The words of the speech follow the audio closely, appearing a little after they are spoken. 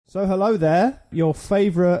So hello there, your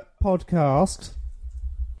favourite podcast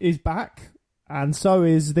is back, and so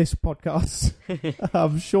is this podcast.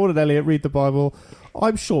 Sean and Elliot read the Bible.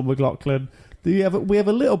 I'm Sean McLaughlin. We have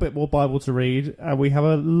a little bit more Bible to read, and we have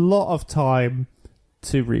a lot of time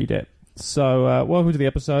to read it. So welcome to the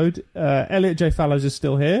episode. Elliot J. Fallows is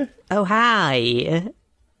still here. Oh, hi.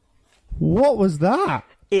 What was that?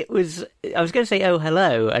 I was going to say, oh,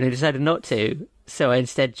 hello, and I decided not to. So I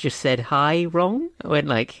instead just said hi wrong. I went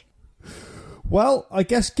like... Well, I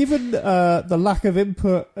guess given the lack of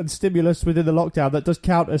input and stimulus within the lockdown, that does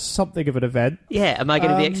count as something of an event. Yeah, am I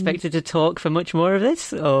going to be expected to talk for much more of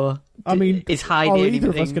this? Or is hi the are only either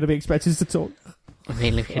of thing... us going to be expected to talk? I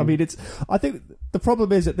mean, I think the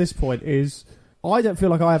problem is at this point is I don't feel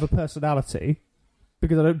like I have a personality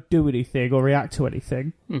because I don't do anything or react to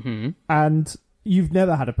anything. Mm-hmm. And you've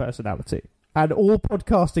never had a personality. And all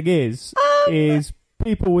podcasting is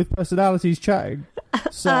people with personalities chatting.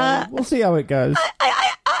 So we'll see how it goes.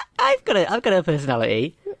 I've got a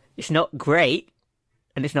personality. It's not great,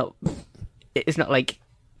 and it's not like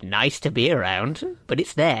nice to be around, but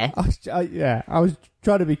it's there. I was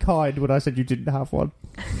trying to be kind when I said you didn't have one.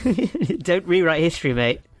 Don't rewrite history,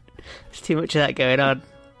 mate. There's too much of that going on.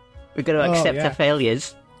 We've got to accept our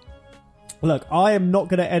failures. Look, I am not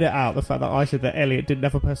going to edit out the fact that I said that Elliot didn't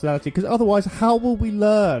have a personality, because otherwise, how will we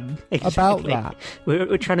learn about that?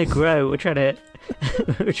 We're trying to grow. We're trying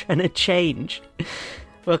to change.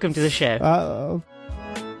 Welcome to the show.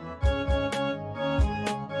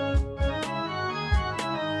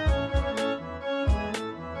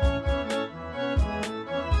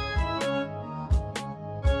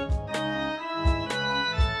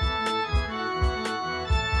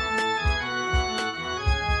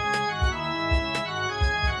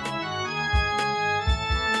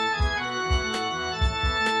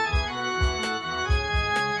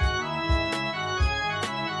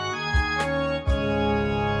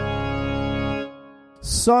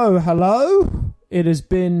 So, hello. It has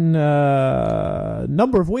been a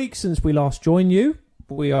number of weeks since we last joined you.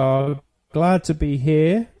 We are glad to be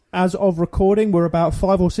here. As of recording, we're about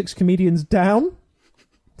 5 or 6 comedians down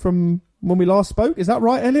from when we last spoke. Is that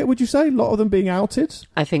right, Elliot, would you say? A lot of them being outed?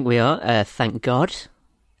 I think we are. Thank God.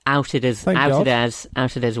 Outed as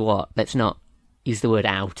what? Let's not use the word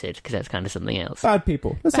outed, because that's kind of something else. Bad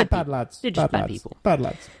people. Let's say bad lads. They're just bad people. Bad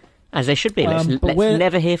lads. As they should be. Let's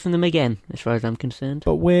never hear from them again, as far as I'm concerned.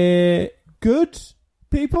 But we're good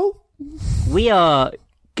people? We are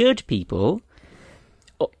good people,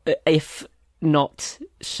 if not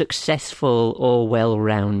successful or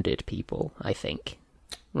well-rounded people, I think.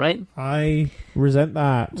 Right? I resent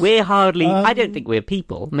that. We're hardly... I don't think we're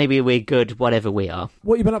people. Maybe we're good, whatever we are.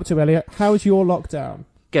 What have you been up to, Elliot? How's your lockdown?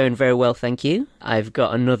 Going very well, thank you. I've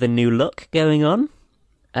got another new look going on.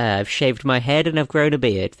 I've shaved my head and I've grown a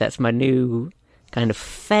beard. That's my new kind of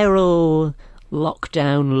feral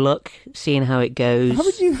lockdown look, seeing how it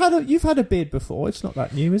goes. You've had a beard before. It's not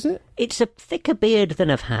that new, is it? It's a thicker beard than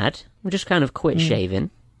I've had. I'm just kind of quit shaving.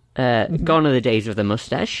 Gone are the days of the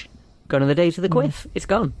moustache. Gone are the days of the quiff. It's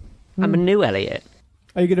gone. I'm a new Elliot.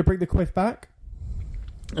 Are you going to bring the quiff back?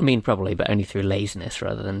 I mean, probably, but only through laziness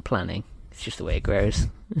rather than planning. It's just the way it grows.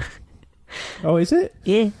 Oh, is it?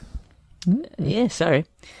 Yeah. Yeah, sorry.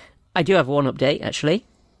 I do have one update, actually.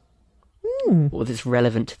 Well, that's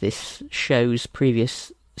relevant to this show's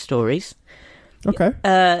previous stories. Okay.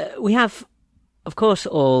 We have, of course,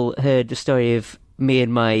 all heard the story of me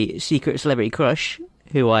and my secret celebrity crush,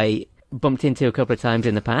 who I bumped into a couple of times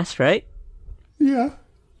in the past, right? Yeah.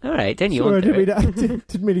 All right, don't you Sorry, want to?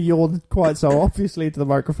 didn't mean to yawn quite so obviously into the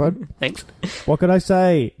microphone. Thanks. What can I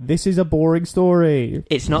say? This is a boring story.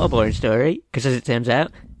 It's not a boring story, because as it turns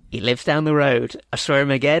out, he lives down the road. I saw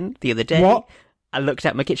him again the other day. What? I looked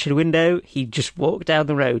out my kitchen window. He just walked down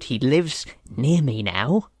the road. He lives near me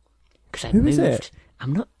now. Because I moved. Is it?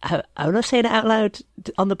 I'm not saying it out loud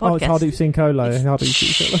on the podcast. Oh, it's Hardy Sincolo.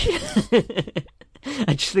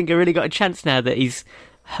 I just think I really got a chance now that he's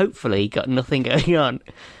hopefully got nothing going on.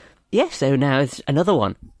 Yeah, so now it's another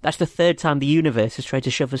one. That's the third time the universe has tried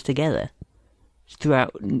to shove us together.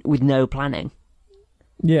 Throughout, with no planning.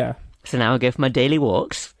 Yeah. So now I go for my daily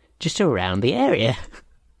walks. Just around the area.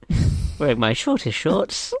 Wearing my shortest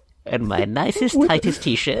shorts and my nicest, tightest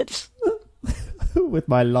t-shirts. With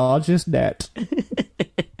my largest net.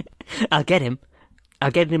 I'll get him.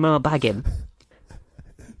 I'll bag him.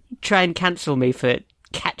 Try and cancel me for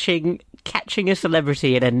catching a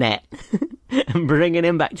celebrity in a net and bringing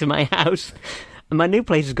him back to my house. And my new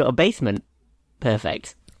place has got a basement.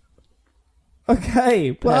 Perfect.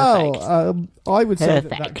 Okay, well, I would say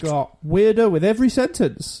that got weirder with every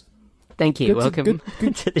sentence. Thank you. Welcome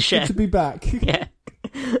to the show. Good to be back. Yeah.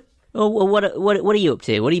 Oh, well, what are you up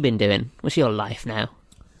to? What have you been doing? What's your life now?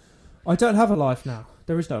 I don't have a life now.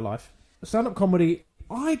 There is no life. Stand-up comedy,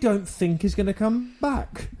 I don't think is going to come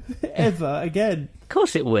back ever again. Of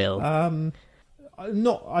course it will. I don't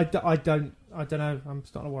know. I'm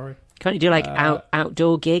starting to worry. Can't you do like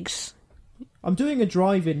outdoor gigs? I'm doing a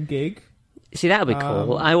drive-in gig. See, that would be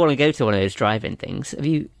cool. I want to go to one of those drive-in things. Have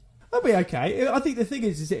you? That'll be okay. I think the thing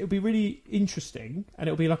is it'll be really interesting and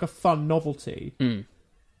it'll be like a fun novelty.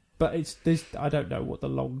 But I don't know what the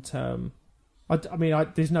long term. I mean,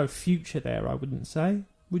 there's no future there. I wouldn't say.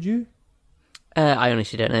 Would you? I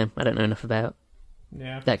honestly don't know. I don't know enough about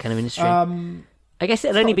that kind of industry. I guess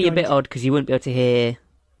it'll only be a bit odd because you wouldn't be able to hear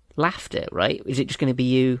laughter, right? Is it just going to be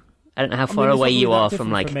you? I don't know how far away you are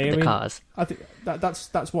from like the cars. I think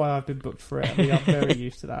that's why I've been booked for it. I mean, I'm very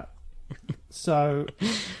used to that. So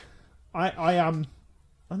I am.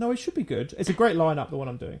 I know it should be good. It's a great lineup, the one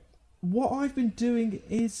I'm doing. What I've been doing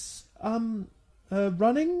is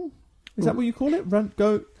running. Is that what you call it?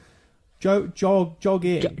 Jogging.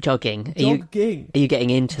 Jogging. Jogging. Are you getting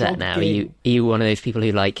into that now? Are you one of those people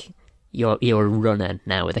who like you're a runner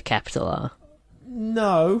now with a capital R?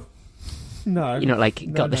 No. You're not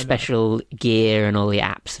like got the special gear and all the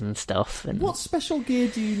apps and stuff. And what special gear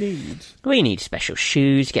do you need? Well, you need special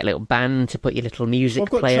shoes. Get a little band to put your little music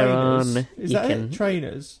player trainers. on. Is that it?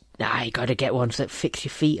 Trainers? Nah, you got to get ones that fix your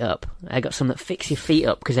feet up. I got some that fix your feet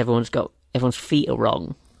up because everyone's feet are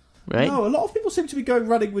wrong, right? No, a lot of people seem to be going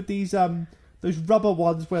running with these those rubber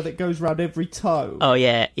ones where it goes around every toe. Oh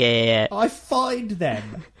yeah. I find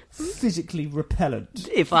them physically repellent.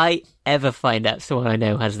 If I ever find out someone I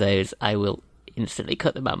know has those, I will instantly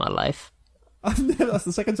cut them out of my life. That's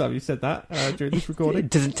the second time you said that during this recording.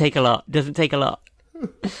 It doesn't take a lot.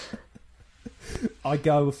 I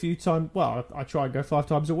go a few times. Well, I try and go 5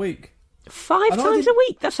 times a week. 5 times a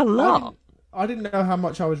week? That's a lot. I didn't know how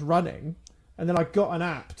much I was running, and then I got an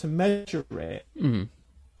app to measure it.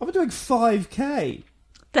 I've been doing 5k.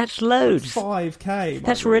 That's loads. 5k.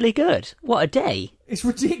 That's really good. What a day. It's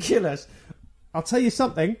ridiculous. I'll tell you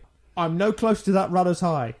something. I'm no close to that runner's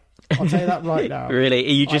high. I'll tell you that right now. Really?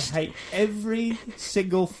 Are you just... I hate every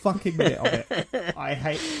single fucking minute of it. I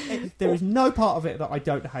hate it. There is no part of it that I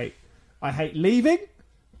don't hate. I hate leaving.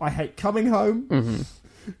 I hate coming home.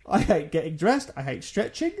 I hate getting dressed. I hate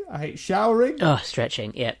stretching. I hate showering. Oh,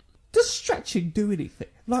 stretching, yeah. Does stretching do anything?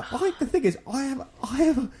 The thing is, I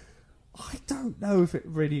don't know if it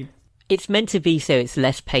really... It's meant to be so it's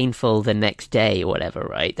less painful the next day or whatever,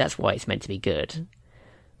 right? That's why it's meant to be good.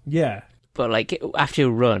 Yeah. But, like, after a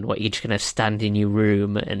run, you're just going to stand in your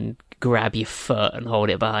room and grab your foot and hold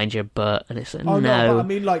it behind your butt, and it's like, no. But I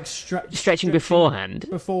mean, like, stretching beforehand.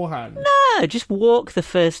 No, just walk the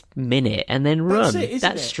first minute and then run.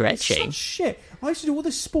 That's stretching. It's such shit. I used to do all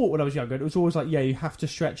this sport when I was younger, and it was always like, you have to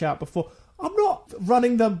stretch out before. I'm not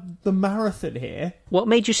running the marathon here. What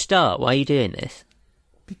made you start? Why are you doing this?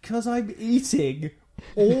 Because I'm eating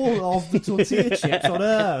all of the tortilla chips on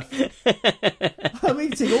earth. I'm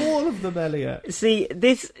eating all of them, Elliot. See,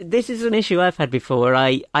 this is an issue I've had before where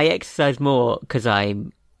I exercise more because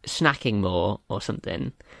I'm snacking more or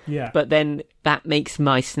something. Yeah. But then that makes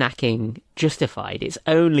my snacking justified. It's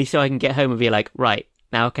only so I can get home and be like, right,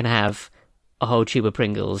 now I can have a whole tube of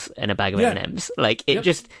Pringles and a bag of M&Ms. Like, it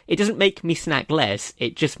doesn't make me snack less.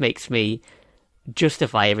 It just makes me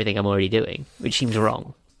justify everything I'm already doing, which seems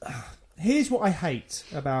wrong. Here's what I hate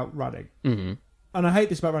about running. Mm-hmm. And I hate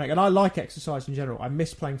this about running. And I like exercise in general. I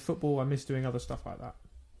miss playing football. I miss doing other stuff like that.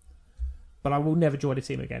 But I will never join a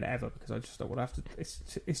team again, ever, because I just don't want to have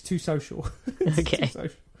to... It's too social. Okay. Too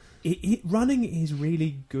social. Running is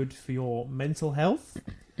really good for your mental health.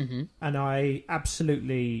 Mm-hmm. And I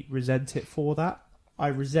absolutely resent it for that. I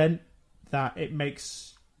resent that it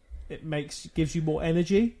gives you more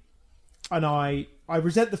energy. And I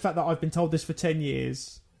resent the fact that I've been told this for 10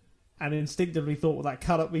 years and instinctively thought, well, that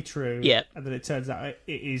cannot be true. Yeah. And then it turns out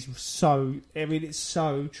it is so... I mean, it's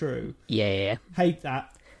so true. Yeah. Hate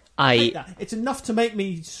that. Hate that. It's enough to make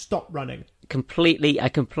me stop running. I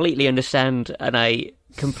completely understand, and I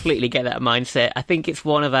completely get that mindset. I think it's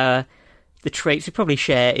one of the traits we probably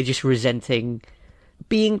share is just resenting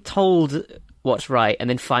being told what's right and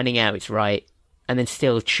then finding out it's right and then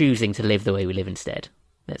still choosing to live the way we live instead.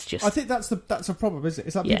 That's just... I think that's a problem, isn't it?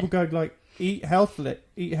 It's like people going like, eat healthier,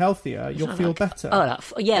 you'll feel better.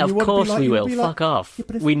 Of course we will. Fuck off.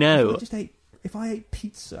 Yeah, we know. If I ate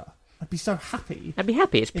pizza, I'd be so happy. I'd be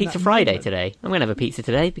happy. It's Pizza Friday today. I'm going to have a pizza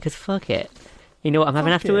today because fuck it. You know what I'm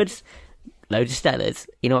having afterwards? Loads of Stellas.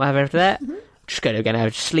 You know what I'm having after that? Just going to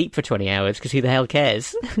have to sleep for 20 hours because who the hell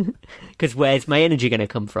cares? Because where's my energy going to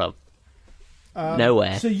come from?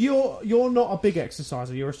 nowhere. So you're not a big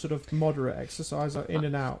exerciser. You're a sort of moderate exerciser, in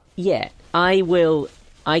and out. Yeah,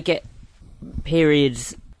 I get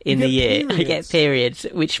periods in the year. I get periods,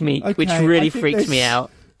 which really freaks me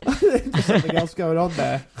out. There's something else going on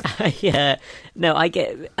there. Yeah, no, I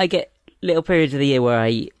get little periods of the year where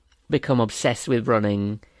I become obsessed with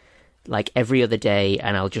running, like every other day,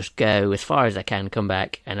 and I'll just go as far as I can, come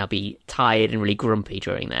back, and I'll be tired and really grumpy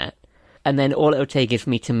during that. And then all it'll take is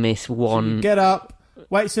for me to miss one. So you get up.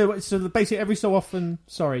 Wait, so basically every so often,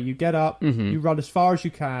 you get up, you run as far as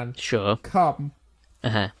you can. Sure. Come.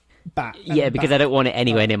 Back. Yeah, because I don't want it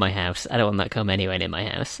anywhere near my house. I don't want that come anywhere near my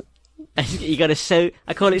house. You got to sow.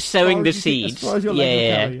 I call it sowing the seeds. As far as your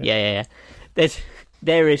leg will Yeah.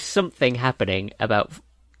 There is something happening about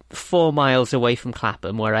 4 miles away from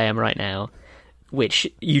Clapham, where I am right now,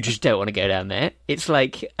 which you just don't want to go down there. It's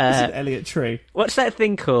like it's an Elliot tree. What's that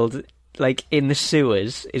thing called? Like in the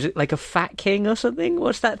sewers? Is it like a fat king or something?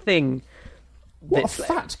 What's that thing? What, a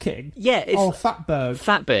fat king? Yeah. It's, Fatberg.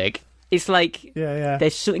 Fatberg. It's like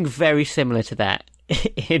there's something very similar to that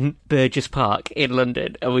in Burgess Park in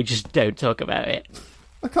London, and we just don't talk about it.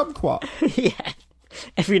 A kumquat. Yeah.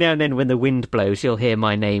 Every now and then when the wind blows, you'll hear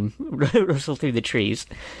my name rustle through the trees.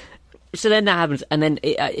 So then that happens, and then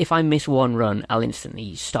if I miss one run, I'll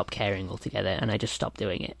instantly stop caring altogether, and I just stop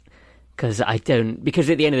doing it. Because at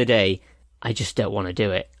the end of the day, I just don't want to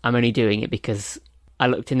do it. I'm only doing it because I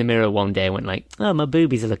looked in the mirror one day and went like, oh, my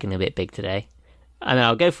boobies are looking a bit big today. And then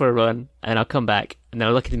I'll go for a run, and then I'll come back, and then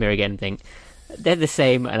I'll look in the mirror again and think, they're the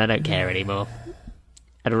same, and I don't care anymore.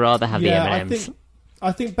 I'd rather have the M&Ms.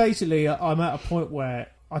 I think basically I'm at a point where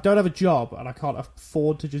I don't have a job, and I can't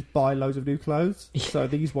afford to just buy loads of new clothes. So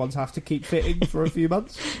these ones have to keep fitting for a few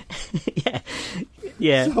months.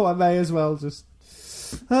 Yeah. So I may as well just...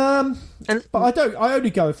 but I only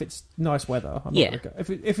go if it's nice weather. I'm not gonna go.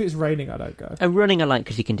 If it's raining, I don't go. And running I like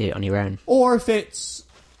because you can do it on your own. Or if it's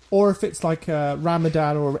like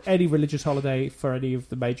Ramadan or any religious holiday for any of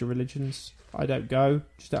the major religions, I don't go,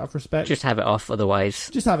 just out of respect. Just have it off, otherwise.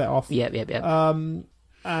 Just have it off. Yep.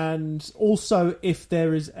 And also, if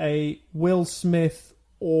there is a Will Smith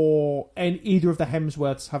or either of the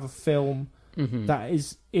Hemsworths have a film that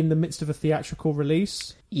is in the midst of a theatrical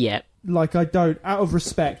release, like I don't, out of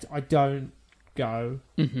respect, I don't go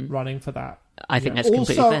running for that. I think that's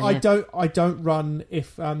completely fair. Also, I don't run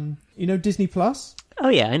if Disney Plus. Oh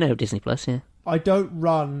yeah, I know Disney Plus. Yeah, I don't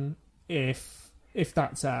run if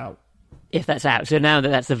that's out. If that's out, so now that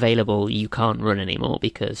that's available, you can't run anymore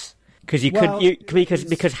because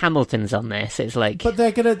Hamilton's on there. So it's like, but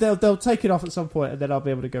they'll take it off at some point, and then I'll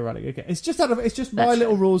be able to go running again. It's just my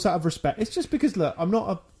little rules out of respect. It's just because look, I'm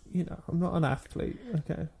not an athlete.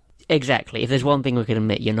 Okay, exactly. If there's one thing we can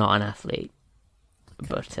admit, you're not an athlete.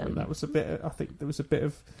 Okay. But that was a bit. I think there was a bit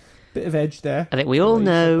of edge there. I think we all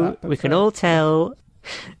know. We can all tell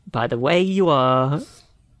by the way you are.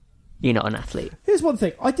 You're not an athlete. Here's one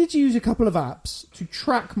thing. I did use a couple of apps to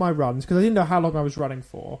track my runs because I didn't know how long I was running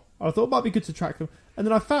for. I thought it might be good to track them. And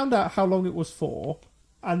then I found out how long it was for.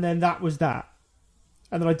 And then that was that.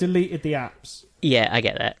 And then I deleted the apps. Yeah, I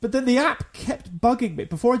get that. But then the app kept bugging me.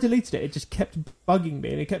 Before I deleted it, it just kept bugging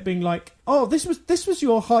me. And it kept being like, oh, this was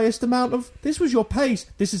your highest amount of... This was your pace.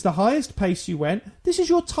 This is the highest pace you went. This is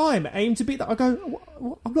your time. Aim to beat that. I go,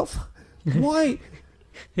 I'm not... Why...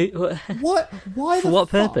 What? Why? For what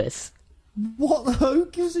purpose? What? Who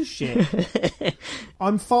gives a shit?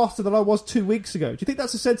 I'm faster than I was 2 weeks ago. Do you think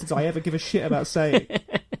that's a sentence I ever give a shit about saying?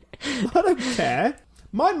 I don't care.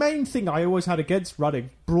 My main thing I always had against running,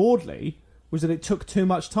 broadly, was that it took too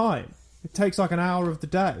much time. It takes like an hour of the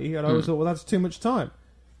day, and I always thought, well, that's too much time.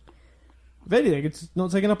 If anything, it's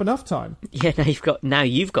not taking up enough time. Yeah, now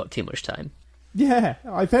you've got too much time. Yeah,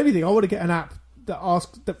 if anything, I want to get an app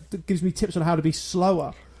that gives me tips on how to be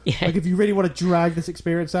slower. Yeah. Like if you really want to drag this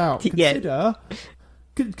experience out,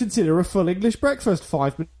 consider a full English breakfast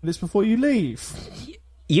 5 minutes before you leave.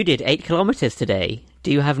 You did 8 kilometres today.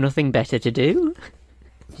 Do you have nothing better to do?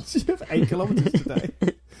 Do you have 8 kilometres today?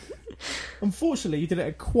 Unfortunately, you did it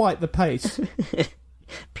at quite the pace.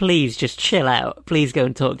 Please just chill out. Please go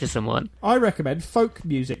and talk to someone. I recommend folk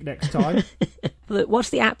music next time. What's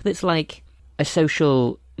the app that's like a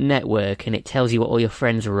social network and it tells you what all your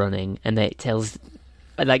friends are running, and then it tells,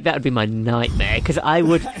 like, that would be my nightmare because I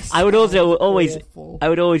would always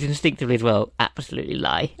instinctively as well absolutely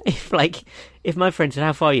lie. If my friend said,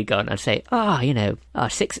 how far are you gone, I'd say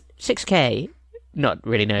 6k, not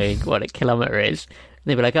really knowing what a kilometre is, and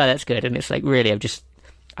they'd be like, oh, that's good, and it's like, really,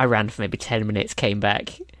 I ran for maybe 10 minutes, came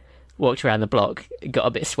back, walked around the block, got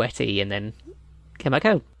a bit sweaty, and then came back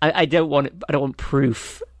home. I don't want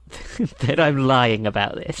proof that I'm lying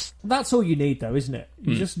about this. That's all you need, though, isn't it?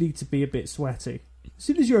 You just need to be a bit sweaty. As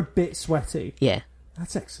soon as you're a bit sweaty, Yeah.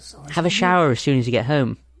 that's exercise. Have a shower as soon as you get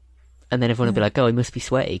home. And then everyone will be like, oh, he must be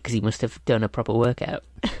sweaty because he must have done a proper workout.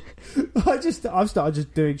 I've started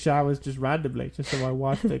just doing showers just randomly, just so my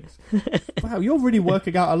wife thinks, wow, you're really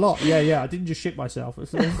working out a lot. Yeah, I didn't just shit myself.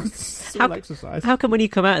 It's all exercise. How come when you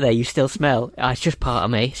come out of there you still smell? Oh, it's just part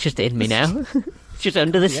of me. It's just in me now. It's just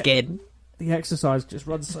under the skin. The exercise just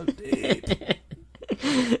runs so deep.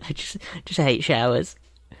 I just hate showers.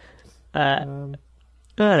 Oh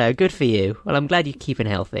no, good for you. Well, I'm glad you're keeping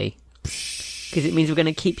healthy. Because it means we're going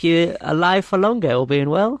to keep you alive for longer, all being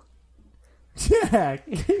well. Yeah.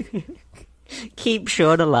 Keep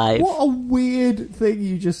Sean alive. What a weird thing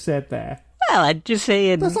you just said there. Well, I'm just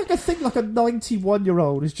saying... That's like a thing like a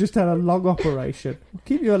 91-year-old has just had a lung operation.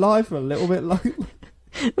 Keep you alive for a little bit longer.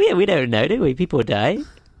 We don't know, do we? People die.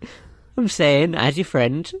 I'm saying, as your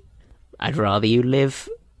friend, I'd rather you live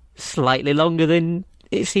slightly longer than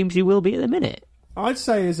it seems you will be at the minute. I'd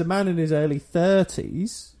say as a man in his early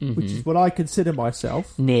 30s, which is what I consider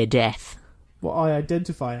myself, near death, what I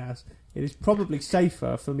identify as, it is probably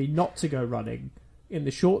safer for me not to go running in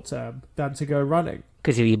the short term than to go running.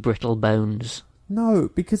 Because of your brittle bones. No,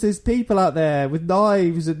 because there's people out there with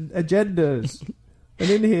knives and agendas. And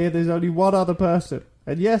in here, there's only one other person.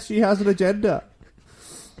 And yes, she has an agenda.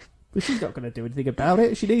 But she's not going to do anything about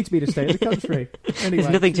it. She needs me to stay in the country. Anyway,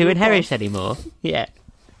 there's nothing to inherit anymore. Yeah.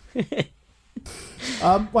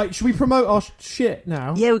 Wait, should we promote our shit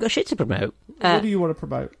now? Yeah, we've got shit to promote. What do you want to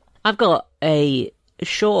promote? I've got a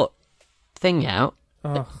short thing out.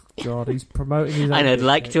 Oh, God, he's promoting his own and I'd business.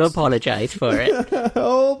 like to apologise for it.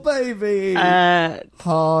 Oh, baby!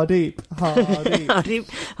 Hardeep.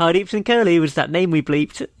 Hardeeps and Curly was that name we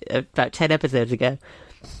bleeped about 10 episodes ago.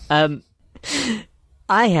 I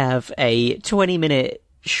have a 20-minute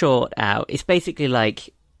short out. It's basically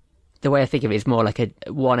like... The way I think of it is more like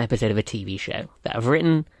one episode of a TV show that I've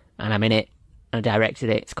written, and I'm in it, and I directed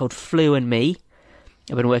it. It's called Flu and Me.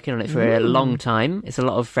 I've been working on it for a long time. It's a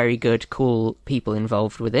lot of very good, cool people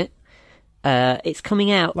involved with it. It's coming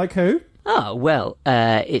out... Like who? Oh, well,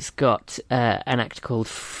 it's got an actor called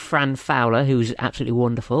Fran Fowler, who's absolutely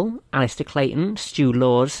wonderful. Alistair Clayton, Stu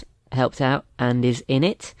Laws helped out and is in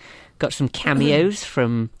it. Got some cameos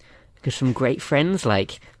from some great friends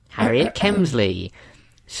like Harriet Kemsley...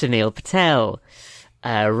 Sunil Patel,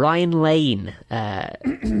 Ryan Lane,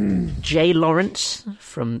 Jay Lawrence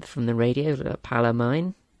from the radio, a pal of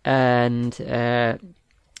mine, and the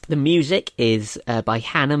music is by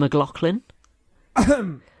Hannah McLaughlin,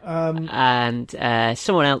 and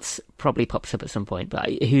someone else probably pops up at some point, but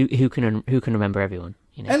who can remember everyone?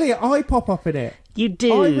 You know? Elliot, I pop up in it. You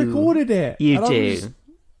do. I recorded it. You do.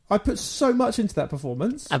 I put so much into that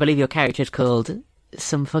performance. I believe your character is called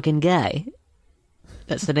Some Fucking Guy.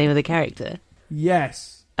 That's the name of the character.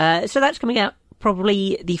 Yes. So that's coming out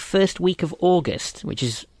probably the first week of August, which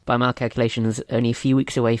is, by my calculations, only a few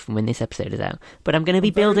weeks away from when this episode is out. But I'm going to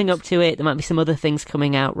be building up to it. There might be some other things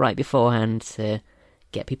coming out right beforehand to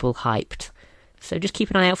get people hyped. So just keep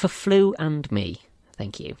an eye out for Flu and Me.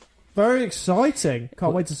 Thank you. Very exciting.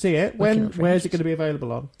 Can't wait to see it. Where's it going to be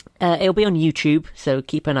available on? It'll be on YouTube, so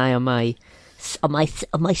keep an eye on my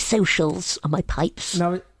socials, on my pipes.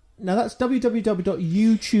 Now that's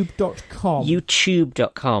www.youtube.com.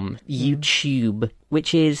 YouTube.com. YouTube,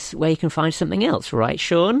 which is where you can find something else, right,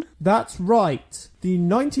 Sean? That's right. The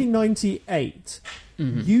 1998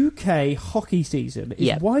 UK hockey season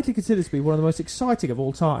is widely considered to be one of the most exciting of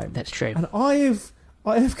all time. That's true. And I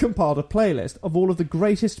have compiled a playlist of all of the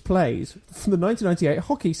greatest plays from the 1998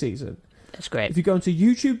 hockey season. That's great. If you go into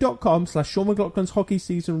youtube.com/Sean McLaughlin's Hockey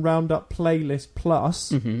Season Roundup Playlist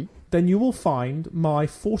Plus... then you will find my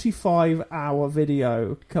 45-hour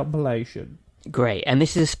video compilation. Great. And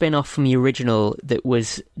this is a spin-off from the original that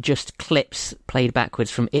was just clips played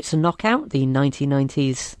backwards from It's a Knockout, the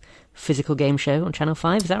 1990s physical game show on Channel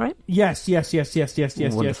 5. Is that right? Yes.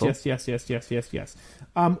 Wonderful. Yes.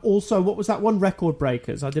 Also, what was that one? Record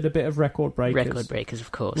Breakers. I did a bit of Record Breakers. Record Breakers,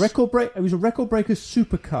 of course. It was a Record Breakers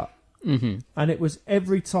supercut. And it was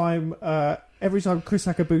every time Chris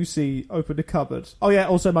Akabusi opened a cupboard. Oh yeah,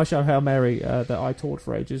 also my show Hail Mary that I toured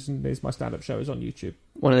for ages, and is my stand-up show is on YouTube.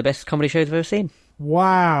 One of the best comedy shows I've ever seen.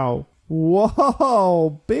 Wow.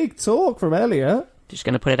 Whoa, big talk from Elliot. Just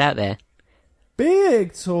going to put it out there.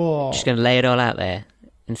 Big talk. Just going to lay it all out there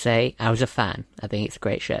and say I was a fan. I think it's a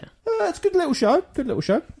great show. It's a good little show.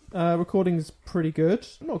 Recording's pretty good.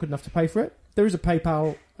 Not good enough to pay for it. There is a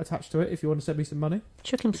PayPal attached to it if you want to send me some money.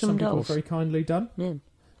 Chuck him some people dolls. Very kindly done. Yeah.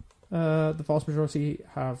 The vast majority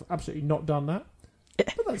have absolutely not done that.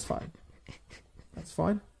 But that's fine. That's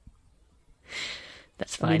fine.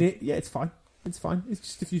 That's fine. It's fine. It's fine. It's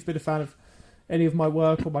just if you've been a fan of any of my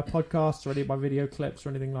work or my podcasts or any of my video clips or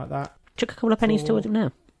anything like that. Chuck a couple of pennies towards him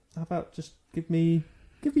now. How about just give me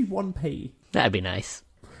 1p? That'd be nice.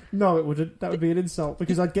 No, it wouldn't. That would be an insult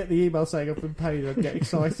because I'd get the email saying I've been paid. I'd get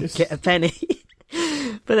excited. Get a penny.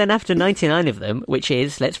 But then after 99 of them, which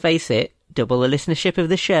is, let's face it, double the listenership of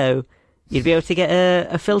the show, you'd be able to get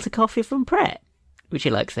a filter coffee from Pret, which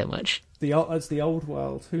you like so much. That's the old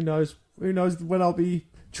world. Who knows when I'll be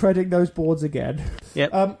treading those boards again.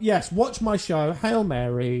 Yep. Yes, watch my show, Hail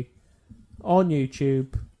Mary, on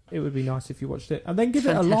YouTube. It would be nice if you watched it. And then give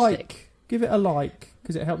it a like. Give it a like,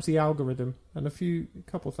 because it helps the algorithm. And a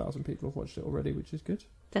couple thousand people have watched it already, which is good.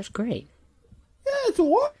 That's great. Yeah, it's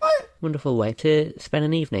alright. Wonderful way to spend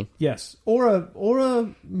an evening. Yes, or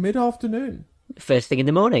a mid-afternoon. First thing in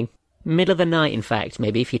the morning. Middle of the night, in fact,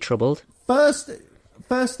 maybe, if you're troubled. First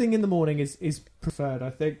thing in the morning is preferred, I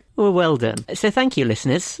think. Well done. So thank you,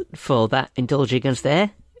 listeners, for that indulging us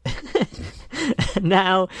there.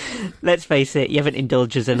 Now, let's face it, you haven't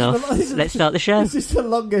indulged us enough. Let's start the show. This is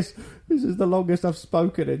the longest I've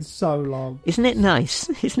spoken in so long. Isn't it nice?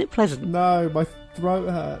 Isn't it pleasant? No, my throat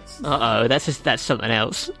hurts. Uh-oh, that's something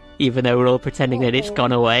else. Even though we're all pretending that it's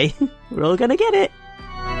gone away. We're all gonna get it.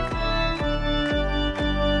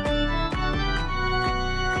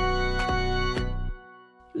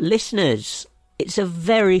 Listeners, it's a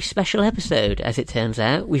very special episode, as it turns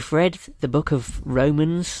out. We've read the book of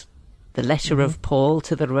Romans, the letter of Paul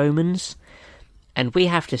to the Romans, and we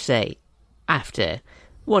have to say, after,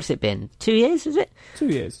 what's it been, 2 years, is it? 2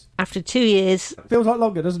 years. After 2 years... Feels like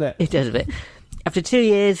longer, doesn't it? It does a bit. After 2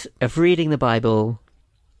 years of reading the Bible,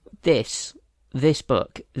 this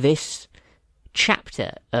book, this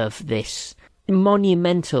chapter of this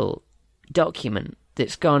monumental document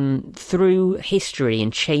that's gone through history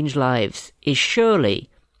and changed lives is surely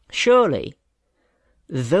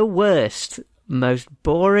the worst, most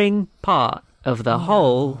boring part of the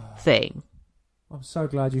whole thing. I'm so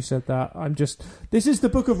glad you said that. This is the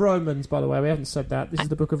book of Romans, by the way. We haven't said that. This is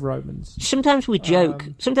the book of Romans. Sometimes we joke.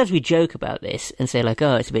 Sometimes we joke about this and say like,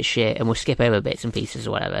 "Oh, it's a bit shit," and we'll skip over bits and pieces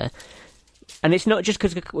or whatever. And it's not just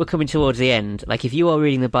because we're coming towards the end. Like, if you are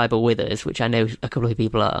reading the Bible with us, which I know a couple of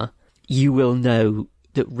people are, you will know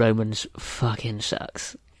that Romans fucking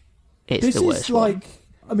sucks. It's the worst one.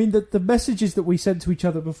 I mean, the messages that we sent to each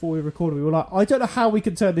other before we recorded, we were like, I don't know how we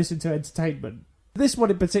can turn this into entertainment. This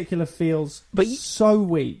one in particular feels so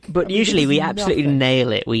weak. But usually we absolutely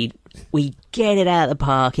nail it. We get it out of the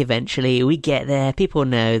park eventually. We get there. People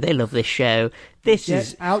know. They love this show. This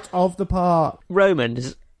is out of the park.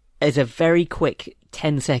 Romans is a very quick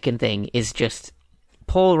 10-second thing. Is just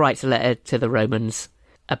Paul writes a letter to the Romans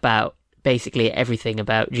about basically everything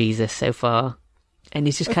about Jesus so far. And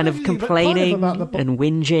he's just kind of complaining and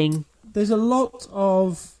whinging. There's a lot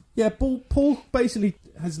of... Yeah, Paul basically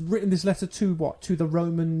has written this letter to the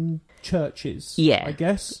Roman churches, I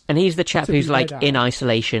guess. And he's the chap who's like in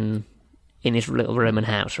isolation in his little Roman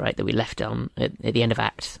house, right, that we left on at the end of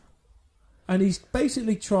Acts. And he's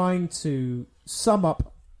basically trying to sum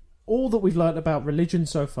up all that we've learnt about religion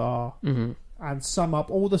so far, and sum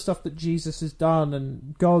up all the stuff that Jesus has done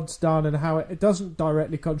and God's done, and how it doesn't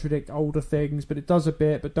directly contradict older things, but it does a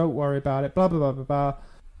bit, but don't worry about it, blah, blah, blah, blah, blah.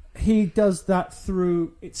 He does that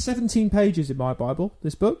through... It's 17 pages in my Bible,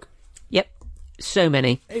 this book. Yep. So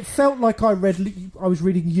many. It felt like I was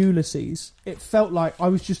reading Ulysses. It felt like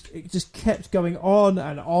it just kept going on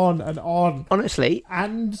and on and on. Honestly.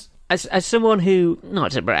 And... As someone who,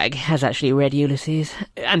 not to brag, has actually read Ulysses,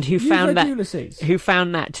 and who found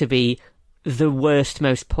that to be the worst,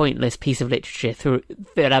 most pointless piece of literature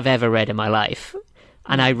that I've ever read in my life.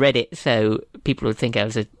 And I read it so people would think I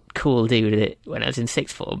was a cool dude when I was in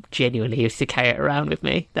sixth form. Genuinely used to carry it around with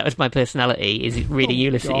me. That was my personality, is reading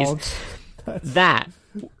Ulysses. That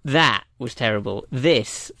was terrible.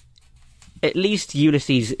 This, at least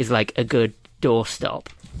Ulysses is like a good doorstop.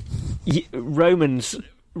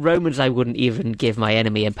 Romans, I wouldn't even give my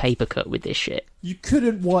enemy a paper cut with this shit. You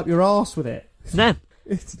couldn't wipe your ass with it. No.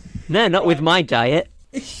 No, not with my diet.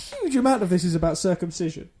 A huge amount of this is about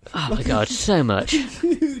circumcision. Oh my god, so much. A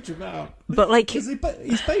huge amount. But like... He's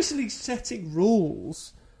basically setting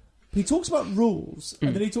rules. He talks about rules,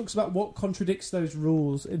 and then he talks about what contradicts those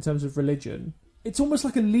rules in terms of religion. It's almost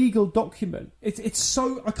like a legal document. It's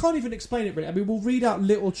so... I can't even explain it really. I mean, we'll read out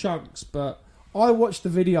little chunks, but I watched the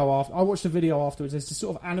video afterwards. There's this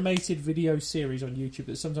sort of animated video series on YouTube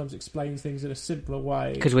that sometimes explains things in a simpler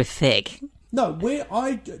way. Because we're thick. No,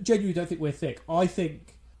 I genuinely don't think we're thick. I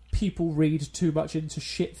think people read too much into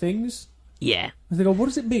shit things. Yeah. And they go, what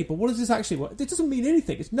does it mean? But what does this actually... It doesn't mean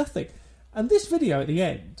anything. It's nothing. And this video at the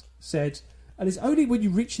end said, And it's only when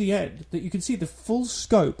you reach the end that you can see the full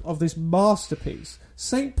scope of this masterpiece.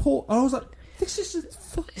 St. Paul... And I was like, this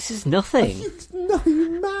is nothing. No,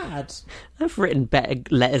 you're mad. I've written better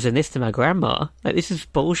letters than this to my grandma. Like, this is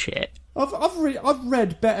bullshit. I've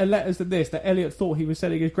read better letters than this that Elliot thought he was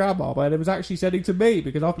sending his grandma, but it was actually sending to me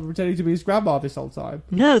because I've been pretending to be his grandma this whole time.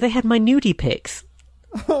 No, they had my nudie pics.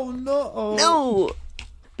 Oh, no. No!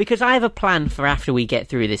 Because I have a plan for after we get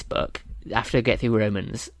through this book, after we get through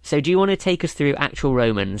Romans. So do you want to take us through actual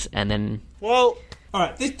Romans and then... Well,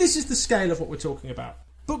 alright, this is the scale of what we're talking about.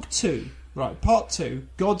 Book 2, right, part 2,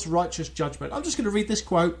 God's righteous judgment. I'm just going to read this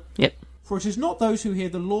quote. Yep. For it is not those who hear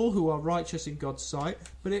the law who are righteous in God's sight,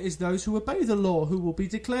 but it is those who obey the law who will be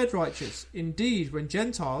declared righteous. Indeed, when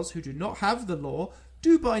Gentiles who do not have the law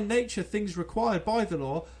do by nature things required by the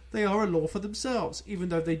law, they are a law for themselves, even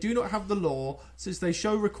though they do not have the law, since they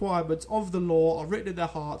show requirements of the law are written in their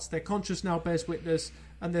hearts, their conscience now bears witness,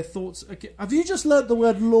 and their thoughts... Have you just learnt the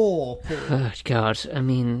word law, Paul? Oh, God, I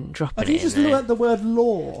mean, drop it in. Have you just learnt the word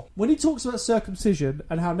law? When he talks about circumcision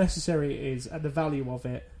and how necessary it is and the value of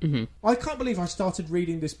it, I can't believe I started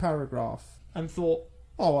reading this paragraph and thought,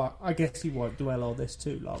 oh, I guess he won't dwell on this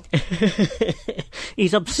too long.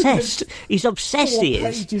 He's obsessed. He's obsessed, 4 he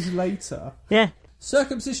is. pages later. Yeah.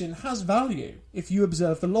 Circumcision has value if you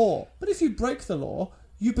observe the law, but if you break the law,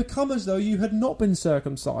 you become as though you had not been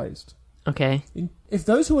circumcised. Okay. If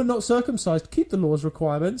those who are not circumcised keep the law's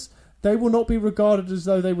requirements, they will not be regarded as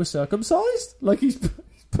though they were circumcised. Like he's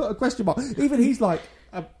put a question mark. Even he's like,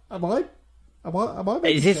 am I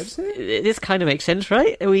making sense here? This kind of makes sense,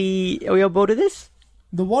 right? Are we on board with this?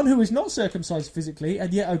 The one who is not circumcised physically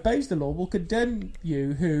and yet obeys the law will condemn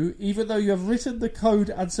you who, even though you have written the code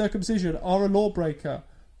and circumcision, are a lawbreaker.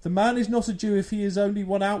 The man is not a Jew if he is only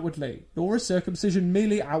one outwardly, nor is circumcision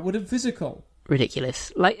merely outward and physical.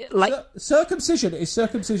 Ridiculous. Circumcision is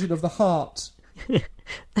circumcision of the heart.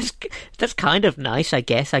 That's kind of nice, I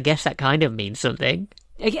guess. I guess that kind of means something.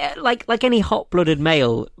 Like any hot-blooded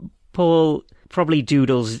male, Paul probably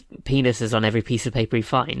doodles penises on every piece of paper he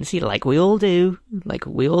finds. Like we all do.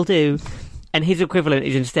 And his equivalent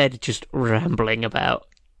is instead just rambling about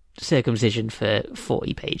circumcision for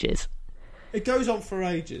 40 pages. It goes on for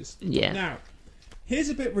ages. Yeah. Now, here's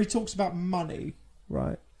a bit where he talks about money.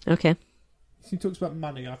 Right. Okay. He talks about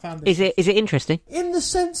money. I found this. Is it interesting? In the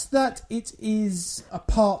sense that it is a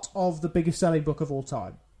part of the biggest selling book of all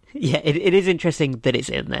time. Yeah, it is interesting that it's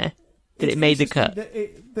in there. That it made the cut.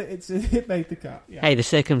 It made the cut, yeah. Hey, the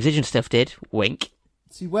circumcision stuff did. Wink.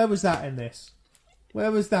 See, where was that in this?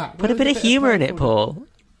 Where was that? Put a bit of humour in it, Paul.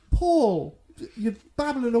 Paul, you're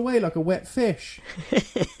babbling away like a wet fish.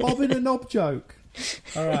 Bobbing a knob joke.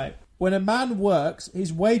 All right. When a man works,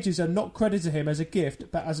 his wages are not credited to him as a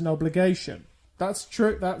gift, but as an obligation. That's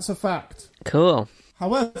true. That's a fact. Cool.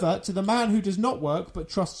 However, to the man who does not work, but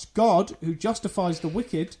trusts God, who justifies the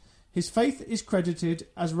wicked, his faith is credited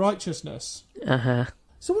as righteousness. Uh-huh.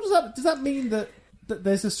 So what does that mean that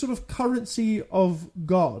there's a sort of currency of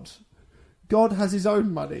God? God has his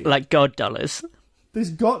own money. Like God dollars.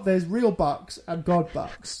 There's real bucks and God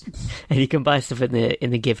bucks. And you can buy stuff in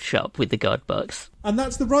the gift shop with the God bucks. And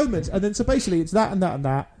that's the Romans. And then so basically it's that and that and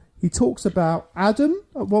that. He talks about Adam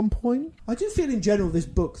at one point. I do feel in general this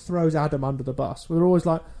book throws Adam under the bus. We're always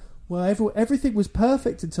like, well, everything was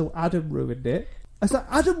perfect until Adam ruined it. It's like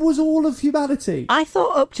Adam was all of humanity. I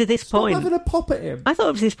thought up to this point... Stop having a pop at him. I thought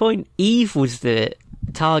up to this point Eve was the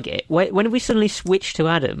target. When did we suddenly switch to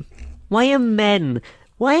Adam? Why are men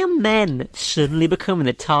suddenly becoming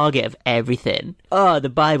the target of everything? Oh, the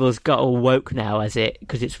Bible's got all woke now, has it?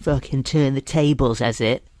 Because it's fucking turned the tables, has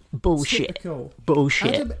it? Bullshit. Typical.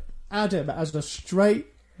 Bullshit. Adam as a straight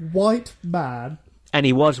white man. And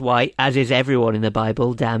he was white, as is everyone in the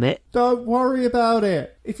Bible, damn it. Don't worry about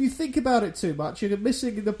it. If you think about it too much, you're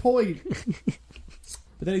missing the point.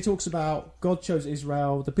 But then he talks about God chose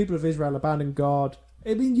Israel, the people of Israel abandoned God.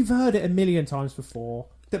 I mean, you've heard it a million times before.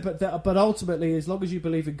 But ultimately, as long as you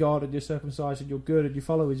believe in God and you're circumcised and you're good and you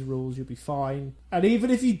follow his rules, you'll be fine. And even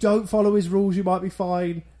if you don't follow his rules, you might be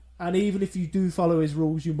fine. And even if you do follow his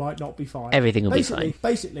rules, you might not be fine. Everything will be fine.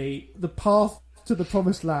 Basically, the path to the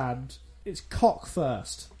promised land, it's cock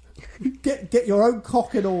first. Get your own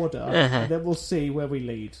cock in order, and then we'll see where we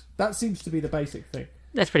lead. That seems to be the basic thing.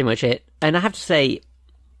 That's pretty much it. And I have to say,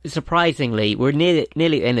 surprisingly, we're nearly at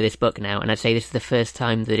the end of this book now, and I'd say this is the first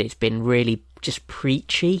time that it's been really just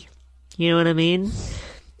preachy. You know what I mean?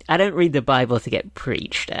 I don't read the Bible to get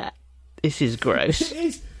preached at. This is gross. It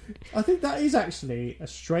is. I think that is actually a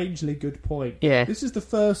strangely good point. Yeah. This is the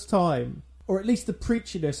first time, or at least the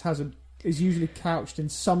preachiness is usually couched in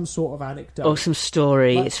some sort of anecdote. Or some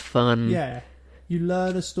story, it's fun. Yeah. You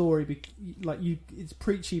learn a story, it's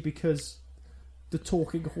preachy because the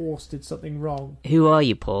talking horse did something wrong. Who are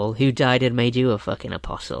you, Paul? Who died and made you a fucking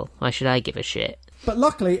apostle? Why should I give a shit? But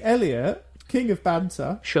luckily, Elliot, king of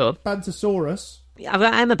banter, Sure. Bantosaurus.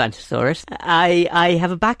 I'm a Bantosaurus. I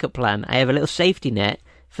have a backup plan. I have a little safety net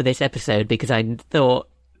for this episode because I thought,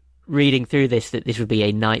 reading through this, that this would be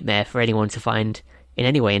a nightmare for anyone to find in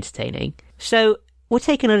any way entertaining. So, we're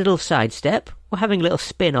taking a little sidestep. We're having a little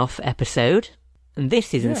spin-off episode. And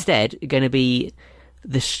this is instead going to be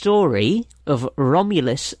the story of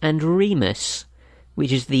Romulus and Remus,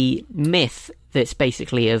 which is the myth that's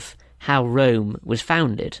basically of how Rome was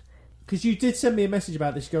founded. Because you did send me a message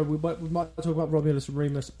about this. You go, we might talk about Romulus and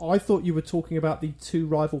Remus. I thought you were talking about the two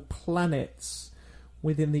rival planets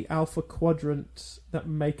within the Alpha Quadrant that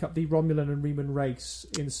make up the Romulan and Reman race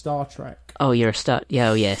in Star Trek. Oh, you're a star. Yeah,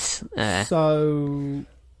 oh, yes. So,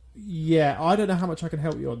 yeah, I don't know how much I can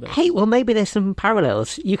help you on this. Hey, well, maybe there's some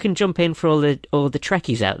parallels. You can jump in for all the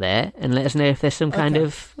Trekkies out there and let us know if there's some kind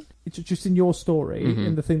of... It's just in your story,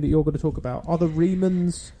 in the thing that you're going to talk about. Are the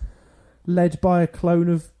Remans led by a clone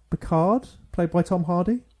of Picard, played by Tom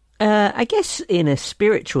Hardy? I guess in a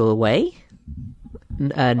spiritual way.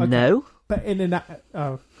 No. But in an...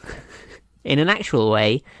 In an actual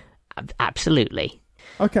way, absolutely.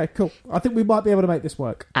 Okay, cool. I think we might be able to make this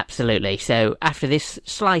work. Absolutely. So after this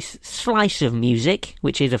slice of music,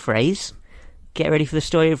 which is a phrase, get ready for the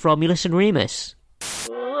story of Romulus and Remus.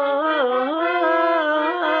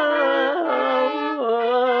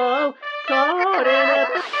 Caught in a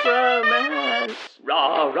romance.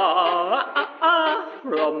 Ra ra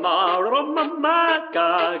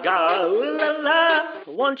ga ga la la.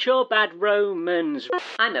 Want your bad Romans?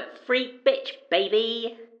 I'm a freak bitch,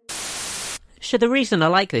 baby. So the reason I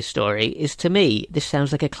like this story is, to me, this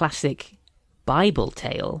sounds like a classic Bible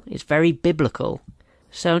tale. It's very biblical.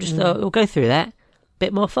 So I just thought we'll go through that.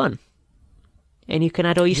 Bit more fun. And you can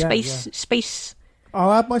add all your space.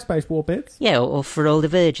 I'll add my space war bits. Yeah, or for all the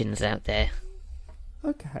virgins out there.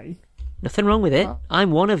 Okay. Nothing wrong with it.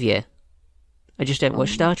 I'm one of you. I just don't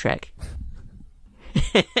watch Star Trek.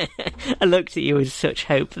 I looked at you with such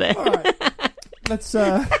hope there. All right. Let's...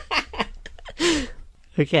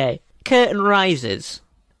 Okay. Curtain rises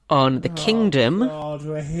on the kingdom God,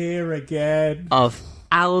 we're here again. of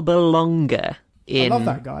Alba Longa I love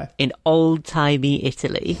that guy. in old-timey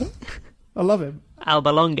Italy. I love him. Alba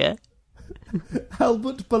Longa.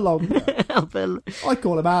 Albert Belonga. Alba I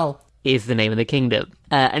call him Al. is the name of the kingdom.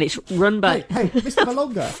 And it's run by... Hey, Mr.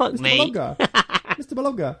 Belonga. Fuck Mr. me. Belonga. Mr.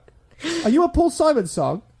 Belonga. Are you a Paul Simon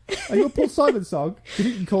song? You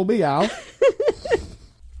can call me Al.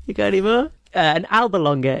 You got any more? And Alba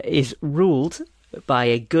Longa is ruled by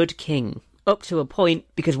a good king, up to a point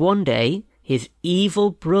because one day his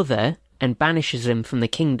evil brother and banishes him from the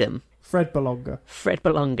kingdom. Fred Belonga. Fred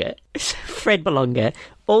Belonga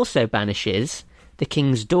also banishes the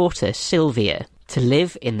king's daughter, Sylvia, to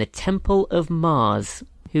live in the Temple of Mars,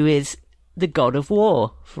 who is the god of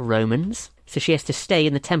war for Romans. So she has to stay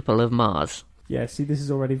in the Temple of Mars. Yeah, see, this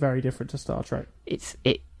is already very different to Star Trek.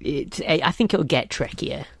 I think it'll get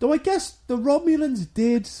trickier. Though I guess the Romulans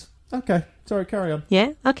did... Okay, sorry, carry on.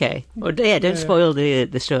 Yeah? Okay. Well, yeah, don't spoil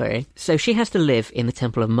the story. So she has to live in the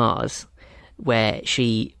Temple of Mars, where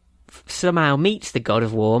she somehow meets the god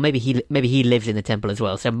of war. Maybe he lives in the temple as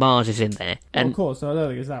well, so Mars is in there. And of course, I don't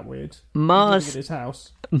think it's that weird. Mars... At his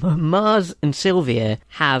house. Mars and Sylvia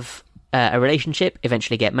have a relationship,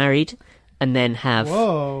 eventually get married, and then have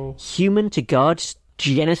human to god,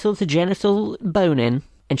 genital to genital boning,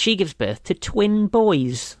 and she gives birth to twin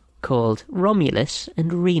boys called Romulus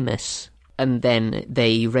and Remus. And then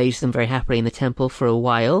they raise them very happily in the temple for a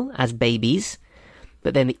while as babies,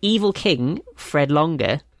 but then the evil king, Fred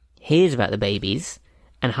Longa, hears about the babies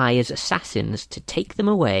and hires assassins to take them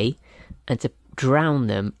away and to drown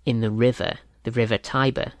them in the river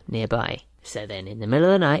Tiber nearby. So then in the middle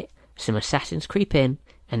of the night, some assassins creep in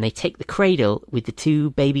and they take the cradle with the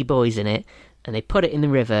two baby boys in it and they put it in the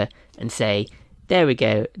river and say, there we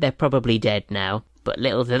go, they're probably dead now. But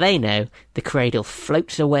little do they know, the cradle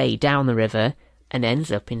floats away down the river and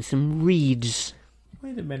ends up in some reeds.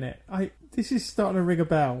 Wait a minute, this is starting to ring a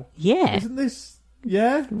bell. Yeah. Isn't this...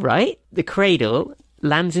 Yeah? Right? The cradle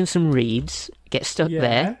lands in some reeds, gets stuck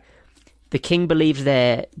there. The king believes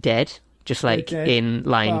they're dead, just like in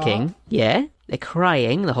Lion King. Yeah, they're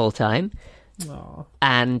crying the whole time. Aww.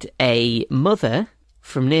 And a mother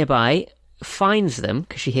from nearby finds them,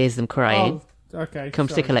 because she hears them crying. Oh, okay.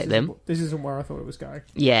 Comes to collect them. This isn't where I thought it was going.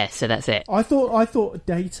 Yeah, so that's it. I thought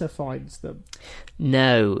Data finds them.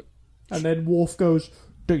 No. And then Worf goes,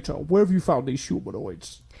 Data, where have you found these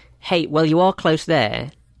humanoids? Hey, well, you are close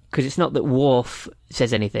there. because it's not that Worf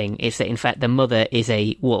says anything, it's that in fact the mother is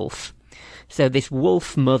a wolf. So this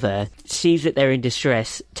wolf mother sees that they're in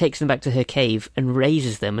distress, takes them back to her cave, and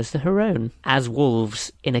raises them as her own, as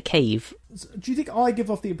wolves in a cave. Do you think I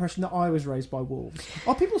give off the impression that I was raised by wolves?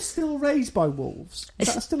 Are people still raised by wolves?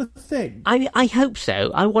 Is that still a thing? I hope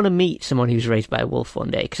so. I want to meet someone who's raised by a wolf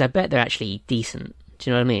one day, because I bet they're actually decent. Do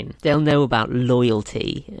you know what I mean? They'll know about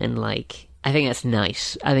loyalty and, like... I think that's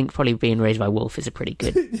nice. I think probably being raised by a wolf is a pretty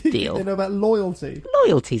good deal. They know about loyalty.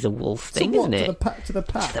 Loyalty's a wolf thing, isn't it? To the pack. To the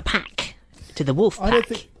pack. To the wolf pack.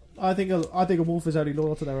 I think a wolf is only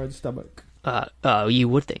loyal to their own stomach. Oh, you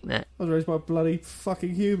would think that. I was raised by bloody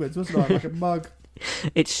fucking humans, wasn't I? Like a mug.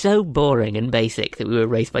 It's so boring and basic that we were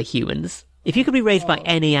raised by humans. If you could be raised by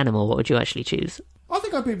any animal, what would you actually choose? I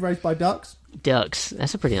think I'd be raised by ducks. Ducks.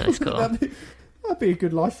 That's a pretty nice call. That'd be a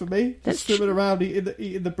good life for me. Just swimming around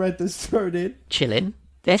eating the bread that's thrown in. Chilling.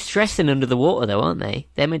 They're stressing under the water though, aren't they?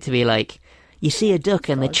 They're meant to be like, you see a duck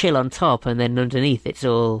and they chill on top, and then underneath it's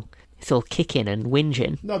all kicking and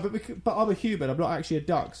whinging. No, but I'm a human. I'm not actually a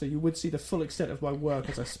duck, so you would see the full extent of my work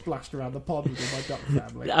as I splashed around the pond with my duck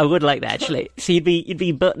family. I would like that actually. So you'd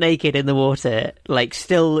be butt naked in the water, like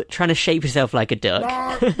still trying to shape yourself like a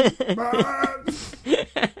duck.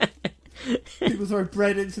 People throw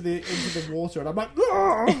bread into the water, and I'm like,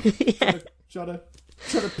 trying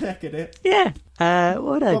to peck at it. Yeah.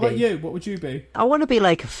 What about you? What would you be? I want to be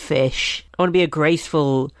like a fish. I want to be a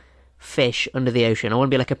graceful fish under the ocean. I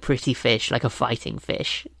want to be like a pretty fish, like a fighting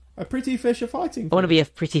fish. A pretty fish, a fighting fish? I want to be a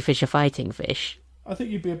pretty fish, a fighting fish. I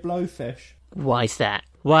think you'd be a blowfish. Why's that?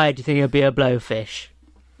 Why do you think I'd be a blowfish?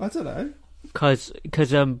 I don't know. Because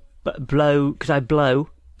I blow.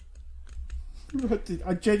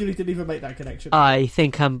 I genuinely didn't even make that connection. I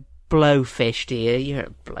think I'm blowfish, dear. You're a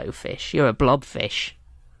blowfish. You're a blobfish.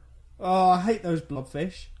 Oh, I hate those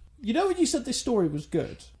blobfish. You know when you said this story was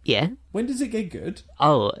good? Yeah. When does it get good?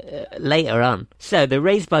 Oh, later on. So they're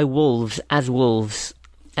raised by wolves as wolves,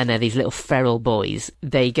 and they're these little feral boys.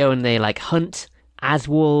 They go and they like hunt as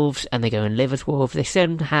wolves, and they go and live as wolves. They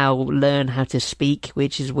somehow learn how to speak,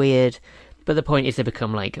 which is weird. But the point is they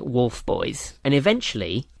become like wolf boys. And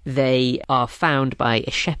eventually they are found by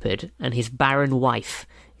a shepherd and his barren wife.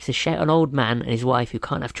 It's an old man and his wife who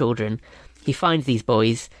can't have children. He finds these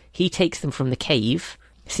boys. He takes them from the cave,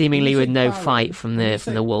 seemingly with no fight from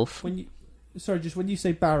the wolf. When you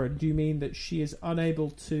say barren, do you mean that she is unable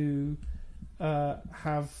to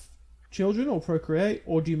have children or procreate?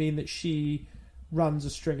 Or do you mean that she runs a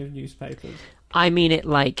string of newspapers? I mean it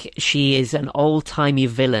like she is an old-timey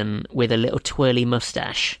villain with a little twirly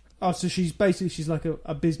moustache. Oh, so she's like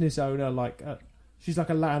a business owner, she's like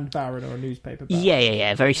a land baron or a newspaper baron.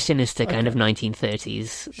 Yeah. Very sinister kind of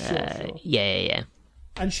 1930s. Sure. Yeah.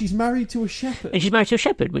 And she's married to a shepherd. And she's married to a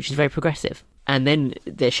shepherd, which is very progressive. And then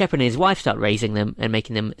the shepherd and his wife start raising them and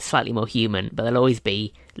making them slightly more human, but they'll always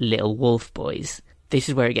be little wolf boys. This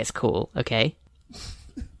is where it gets cool, okay?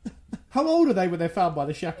 How old are they when they're found by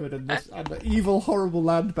the shepherd and the evil, horrible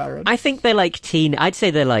land baron? I think they're like I'd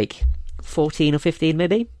say they're like 14 or 15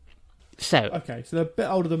 maybe. Okay, so they're a bit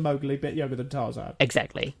older than Mowgli, a bit younger than Tarzan.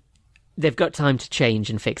 Exactly. They've got time to change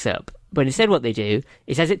and fix up. But instead what they do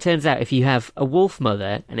is, as it turns out, if you have a wolf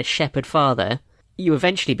mother and a shepherd father, you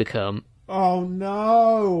eventually become... Oh,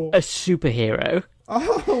 no! A superhero.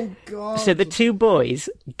 Oh, God! So the two boys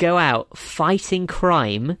go out fighting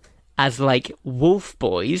crime as, like, wolf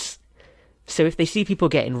boys. So if they see people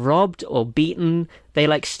getting robbed or beaten, they,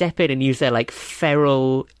 like, step in and use their, like,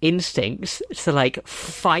 feral instincts to, like,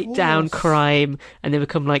 fight down crime, and they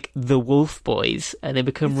become, like, the wolf boys, and they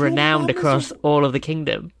become renowned across all of the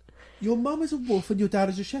kingdom. Your mum is a wolf and your dad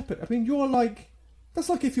is a shepherd. I mean, you're like... That's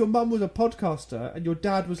like if your mum was a podcaster and your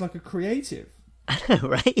dad was, like, a creative. I know,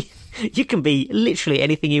 right? You can be literally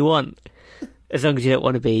anything you want, as long as you don't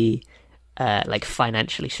want to be, like,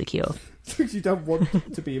 financially secure. Because you don't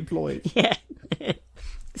want to be employed. Yeah.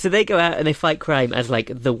 So they go out and they fight crime as, like,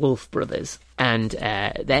 the Wolf Brothers. And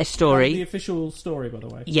their story... The official story, by the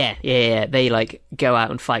way. Yeah. They, like, go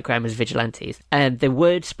out and fight crime as vigilantes. And the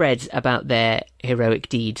word spreads about their heroic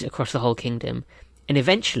deeds across the whole kingdom. And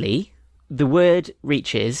eventually, the word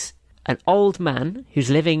reaches an old man who's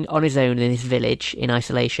living on his own in his village in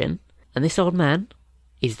isolation. And this old man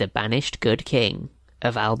is the banished good king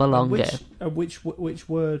of Alba Longa. Which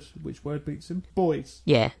word beats him? Boys.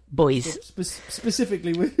 Yeah, boys.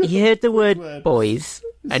 Specifically with... He heard the word boys,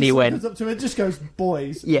 and he went... Up to him, it just goes,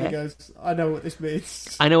 boys. Yeah. And he goes, I know what this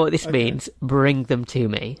means. I know what this means. Bring them to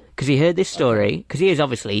me. Because he heard this story, because he is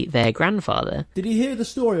obviously their grandfather. Did he hear the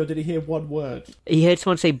story, or did he hear one word? He heard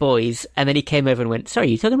someone say boys, and then he came over and went, sorry, are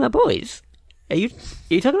you talking about boys? Are you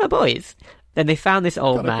talking about boys? Then they found this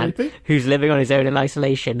old Kinda man creepy. who's living on his own in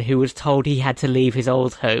isolation, who was told he had to leave his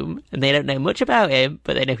old home. And they don't know much about him,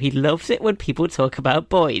 but they know he loves it when people talk about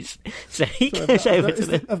boys. So he goes over to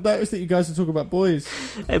them. I've noticed that you guys are talking about boys.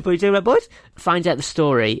 Everybody talking about boys? Finds out the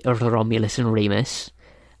story of Romulus and Remus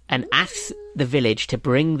and asks the village to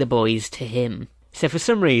bring the boys to him. So for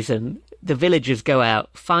some reason, the villagers go out,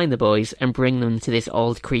 find the boys, and bring them to this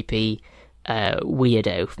old creepy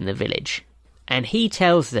weirdo from the village. And he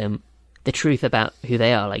tells them the truth about who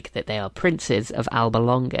they are, like that they are princes of Alba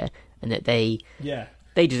Longa, and that they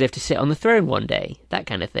deserve to sit on the throne one day, that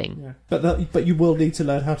kind of thing. Yeah. But you will need to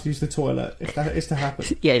learn how to use the toilet if that is to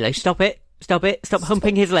happen. Yeah, like, stop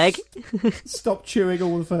humping his leg. Stop chewing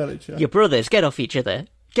all the furniture. Your brothers, get off each other.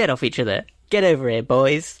 Get over here,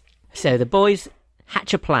 boys. So the boys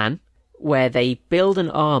hatch a plan where they build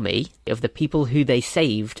an army of the people who they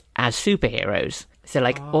saved as superheroes. So,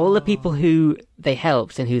 like, all the people who they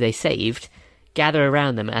helped and who they saved gather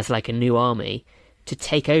around them as, like, a new army to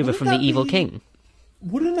take over from the evil king.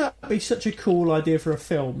 Wouldn't that be such a cool idea for a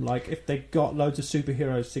film? Like, if they got loads of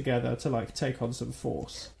superheroes together to, like, take on some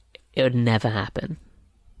force. It would never happen.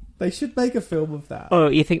 They should make a film of that. Oh,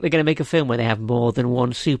 you think they're going to make a film where they have more than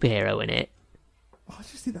one superhero in it? I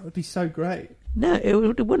just think that would be so great. No, it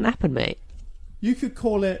wouldn't happen, mate. You could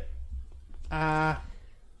call it...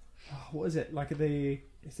 what is it? Like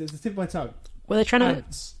it's the tip of my tongue. Well, they're trying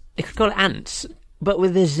Ants. They could call it Ants, but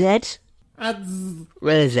with a Z. Ants.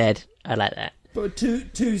 With a Z. I like that. But with two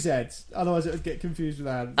Zs. Otherwise it would get confused with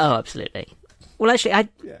ants. Oh, absolutely. Well, actually, I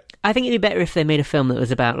think it'd be better if they made a film that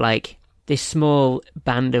was about, like, this small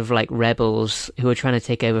band of, like, rebels who are trying to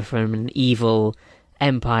take over from an evil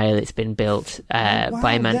empire that's been built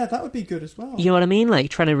by a man. Yeah, that would be good as well. You know what I mean? Like,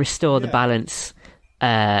 trying to restore the balance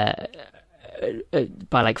by,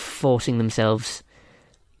 like, forcing themselves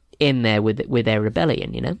in there with their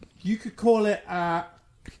rebellion, you know? You could call it...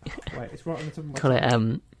 wait, it's right on the top of my Call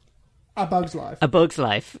tongue. it... A Bug's Life. A Bug's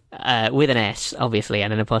Life, with an S, obviously,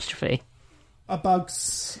 and an apostrophe. A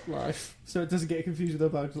Bug's Life. So it doesn't get confused with A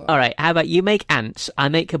Bug's Life. Alright, how about you make Ants, I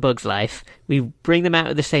make A Bug's Life, we bring them out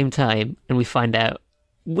at the same time, and we find out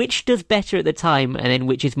which does better at the time, and then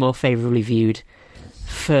which is more favourably viewed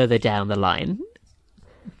further down the line.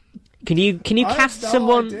 Can you cast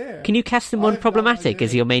someone? Idea. Can you cast someone problematic idea.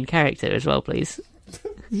 as your main character as well, please?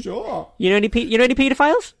 Sure. You know any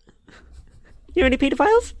paedophiles? You know any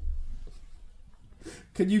paedophiles?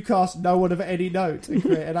 Can you cast no one of any note and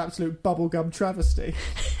create an absolute bubblegum travesty?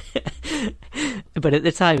 But at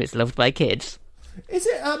the time, it's loved by kids. Is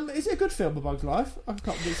it a good film, A Bug's Life? I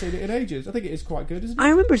can't believe seen it in ages. I think it is quite good, isn't it? I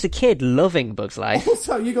remember as a kid loving Bug's Life.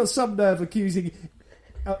 Also, you got some nerve accusing...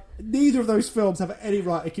 neither of those films have any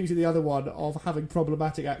right accusing the other one of having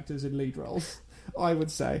problematic actors in lead roles, I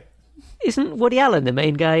would say. Isn't Woody Allen the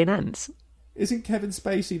main guy in Ants? Isn't Kevin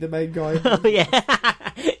Spacey the main guy? Oh, yeah.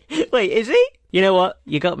 Wait, is he? You know what?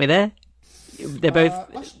 You got me there. They're both...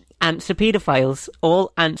 Ants are paedophiles.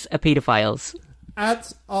 All ants are paedophiles.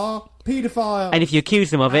 Ants are paedophiles. And if you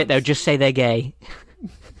accuse them of it, they'll just say they're gay.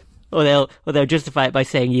 or they'll justify it by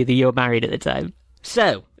saying either you're married at the time.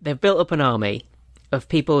 So, they've built up an army of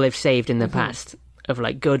people they've saved in the past, of,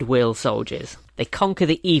 like, goodwill soldiers. They conquer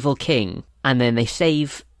the evil king, and then they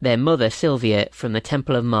save their mother, Sylvia, from the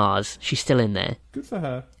Temple of Mars. She's still in there. Good for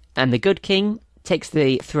her. And the good king takes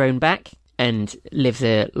the throne back and lives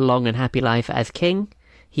a long and happy life as king.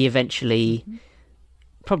 He eventually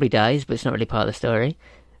probably dies, but it's not really part of the story.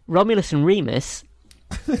 Romulus and Remus...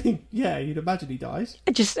 Yeah, you'd imagine he dies.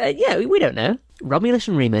 We don't know. Romulus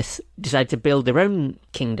and Remus decide to build their own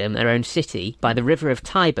kingdom, their own city, by the river of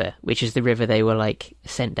Tiber, which is the river they were, like,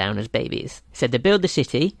 sent down as babies. So they build the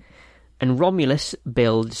city, and Romulus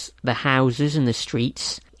builds the houses and the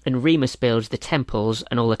streets, and Remus builds the temples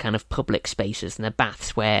and all the kind of public spaces and the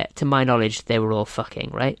baths where, to my knowledge, they were all fucking,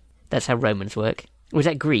 right? That's how Romans work. Or was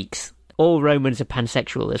that Greeks? All Romans are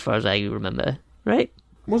pansexual, as far as I remember, right?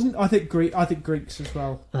 I think Greeks as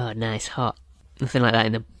well. Oh, nice, hot. Nothing like that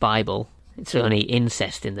in the Bible. It's only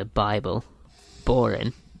incest in the Bible.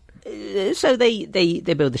 Boring. So they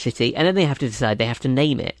build the city, and then they have to decide, they have to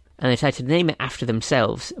name it. And they decide to name it after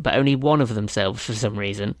themselves, but only one of themselves for some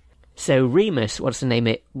reason. So Remus wants to name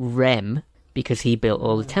it Rem, because he built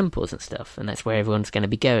all the temples and stuff, and that's where everyone's going to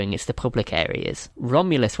be going. It's the public areas.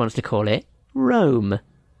 Romulus wants to call it Rome,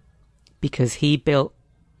 because he built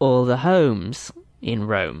all the homes in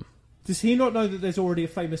Rome. Does he not know that there's already a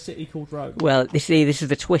famous city called Rome? Well, this is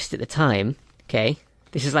the twist at the time, okay?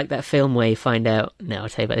 This is like that film where you find out... No, I'll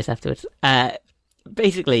tell you about this afterwards.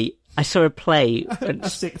 Basically, I saw a play... A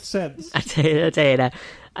Sixth Sense. I tell you now.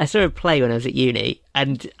 I saw a play when I was at uni,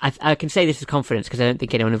 and I can say this with confidence because I don't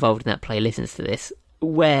think anyone involved in that play listens to this,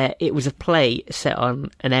 where it was a play set on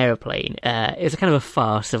an aeroplane. It was a kind of a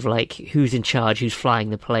farce of, like, who's in charge, who's flying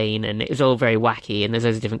the plane, and it was all very wacky, and there's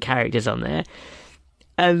loads of different characters on there.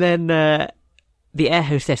 And then the air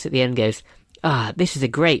hostess at the end goes, this is a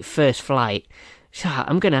great first flight. So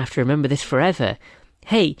I'm going to have to remember this forever.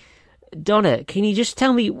 Hey, Donna, can you just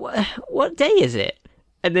tell me what day is it?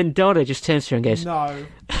 And then Donna just turns to her and goes, No.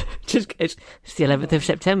 it's the 11th of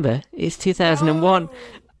September. It's 2001. No.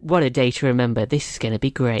 What a day to remember. This is going to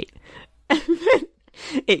be great. And then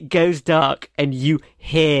it goes dark and you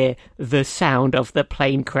hear the sound of the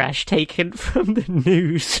plane crash taken from the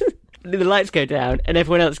news. The lights go down and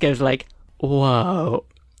everyone else goes like, whoa,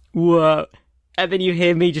 whoa. And then you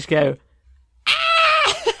hear me just go,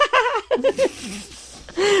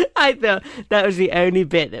 I thought that was the only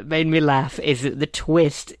bit that made me laugh, is that the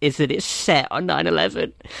twist is that it's set on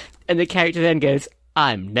 9/11. And the character then goes,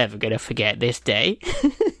 I'm never going to forget this day.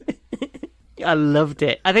 I loved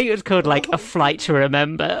it. I think it was called, like, A Flight to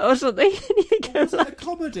Remember or something. Was it a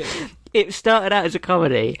comedy? It started out as a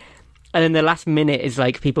comedy, and then the last minute is,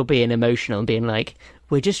 like, people being emotional and being like,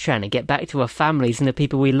 we're just trying to get back to our families and the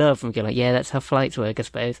people we love. And we go like, yeah, that's how flights work, I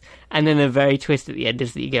suppose. And then the very twist at the end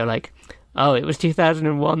is that you go like, oh, it was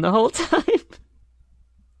 2001 the whole time.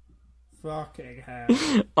 Fucking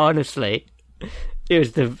hell. Honestly, it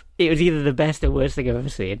was either the best or worst thing I've ever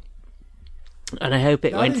seen. And I hope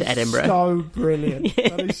it went to Edinburgh. So brilliant. Yeah.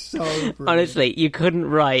 That is so brilliant. Honestly, you couldn't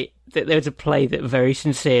write that there was a play that very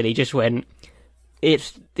sincerely just went,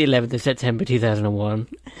 it's the 11th of September 2001.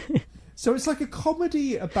 So it's like a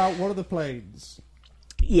comedy about one of the planes.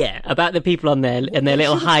 Yeah, about the people on there and their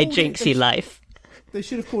little hijinksy life. They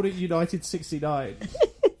should have called it United 69.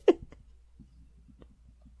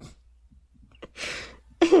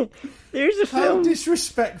 There's a film. How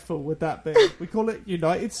disrespectful would that be? We call it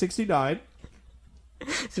United 69.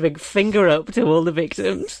 It's a big finger up to all the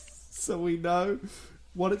victims. So we know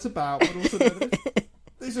what it's about, but also know that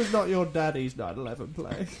this is not your daddy's 9/11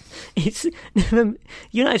 play. It's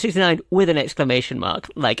United 69 with an exclamation mark,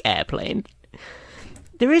 like airplane.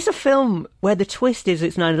 There is a film where the twist is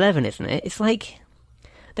it's 9/11, isn't it? It's like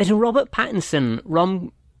there's a Robert Pattinson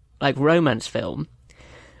romance film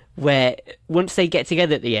where once they get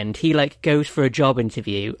together at the end, he like goes for a job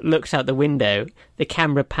interview, looks out the window, the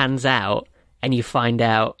camera pans out, and you find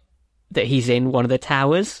out that he's in one of the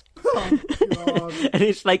towers. Oh, God. And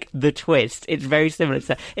it's like the twist. It's very similar to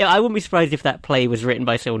that. I wouldn't be surprised if that play was written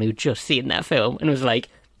by someone who'd just seen that film and was like,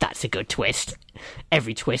 that's a good twist.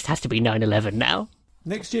 Every twist has to be 9/11 now.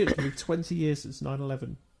 Next year, it's going to be 20 years since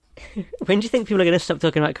 9/11. When do you think people are going to stop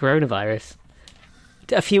talking about coronavirus?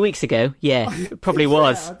 A few weeks ago? Yeah, it probably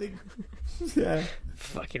was. Yeah, I think, yeah.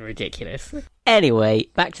 Fucking ridiculous. Anyway,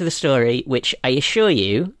 back to the story, which I assure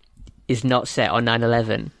you is not set on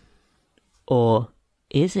 9/11. Or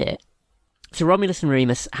is it? So Romulus and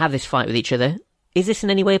Remus have this fight with each other. Is this in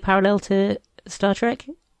any way parallel to Star Trek?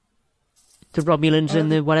 The Romulans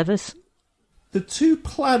and the whatevers? The two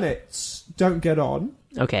planets don't get on.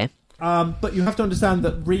 Okay. But you have to understand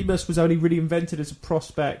that Remus was only really invented as a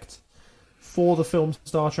prospect for the film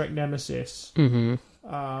Star Trek Nemesis. Mm-hmm.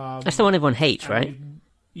 That's the one everyone hates, right?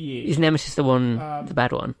 Yeah. Is Nemesis the one, the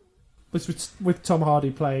bad one? With Tom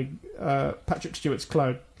Hardy playing Patrick Stewart's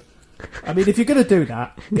clone. I mean, if you're going to do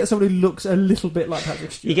that, get someone who looks a little bit like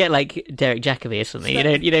Patrick Stewart. You get like Derek Jacobi or something.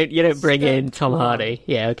 You don't bring in Tom Hardy.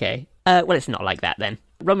 Yeah, okay. Well, it's not like that then.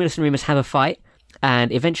 Romulus and Remus have a fight,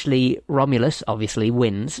 and eventually Romulus obviously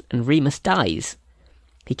wins, and Remus dies.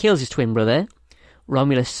 He kills his twin brother.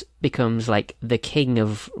 Romulus becomes like the king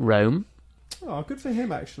of Rome. Oh, good for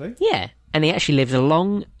him, actually. Yeah, and he actually lives a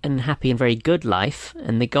long and happy and very good life,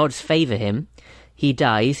 and the gods favour him. He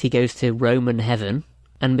dies, he goes to Roman heaven,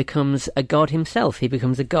 and becomes a god himself. He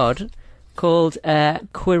becomes a god called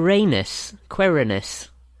Quirinus,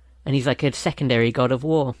 and he's like a secondary god of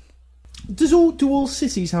war. Do all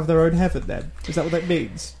cities have their own heaven then? Is that what that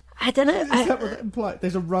means? I don't know. Is that what that implies?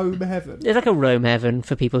 There's a Rome heaven. There's like a Rome heaven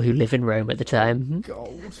for people who live in Rome at the time.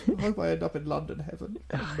 God, I hope I end up in London heaven.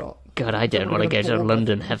 I'm not. God, I don't want to go to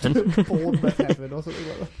London heaven. Bournemouth heaven or something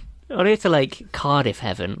like that. I want to go to like Cardiff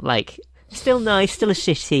heaven. Like, still nice, still a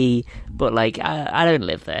city, but like, I don't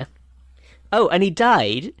live there. Oh, and he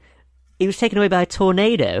died. He was taken away by a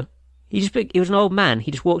tornado. He was an old man.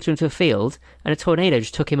 He just walked into a field, and a tornado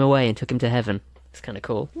just took him away and took him to heaven. It's kind of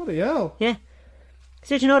cool. Bloody hell. Yeah.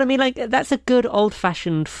 So do you know what I mean? Like, that's a good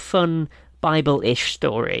old-fashioned, fun, Bible-ish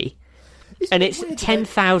story. And it's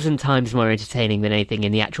 10,000 times more entertaining than anything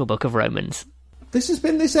in the actual Book of Romans. This has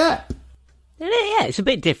been this app. And yeah, it's a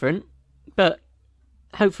bit different, but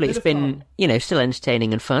Hopefully it's been, still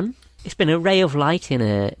entertaining and fun. It's been a ray of light in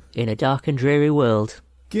a dark and dreary world.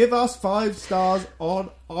 Give us 5 stars on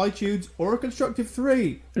iTunes or a constructive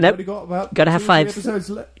 3. Nope. We've only got about Gotta have 5. episodes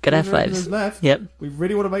Gotta have 5 episodes left. Yep. We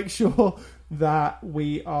really want to make sure that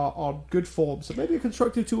we are on good form. So maybe a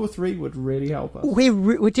constructive 2 or 3 would really help us.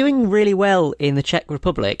 We're doing really well in the Czech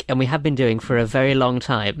Republic, and we have been doing for a very long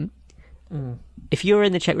time. If you're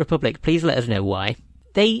in the Czech Republic, please let us know why.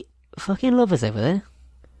 They fucking love us over there.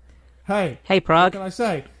 Hey, Prague. What can I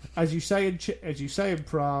say? As you say in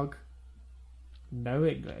Prague, no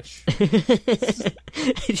English.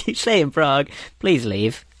 As you say in Prague, please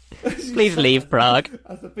leave. Please leave Prague.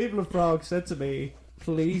 As the people of Prague said to me,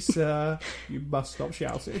 please, sir, you must stop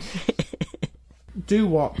shouting. Do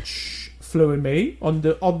watch Flu and Me on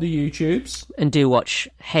the YouTubes. And do watch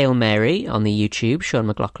Hail Mary on the YouTube, Sean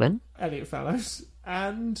McLaughlin. Elliot Fallows.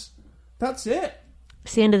 And that's it.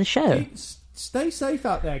 It's the end of the show. Stay safe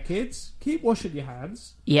out there, kids. Keep washing your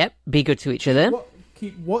hands. Yep, be good to each other.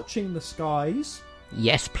 Keep watching the skies.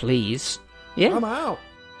 Yes, please. Yeah. I'm out.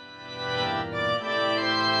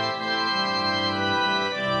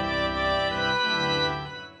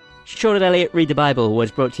 Sean and Elliot Read the Bible was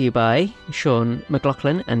brought to you by Sean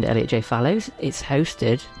McLaughlin and Elliot J. Fallows. It's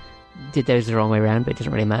hosted, did those the wrong way around, but it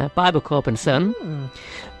doesn't really matter, Bible Corp and Son.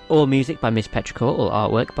 All music by Miss Petrichor, all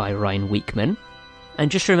artwork by Ryan Weekman. And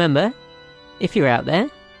just remember, if you're out there,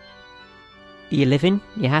 you're living,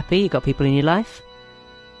 you're happy, you've got people in your life,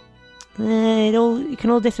 it can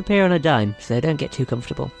all disappear on a dime, so don't get too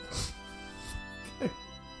comfortable.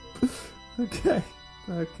 Okay.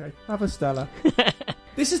 Have a Stella.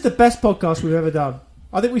 This is the best podcast we've ever done.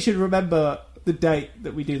 I think we should remember the date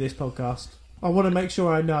that we do this podcast. I want to make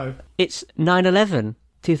sure I know. It's 9/11,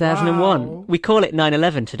 2001. Wow. We call it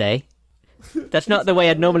 9/11 today. That's not the way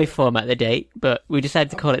I'd normally format the date, but we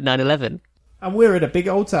decided to call it 9/11. And we're in a big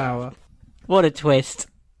old tower. What a twist.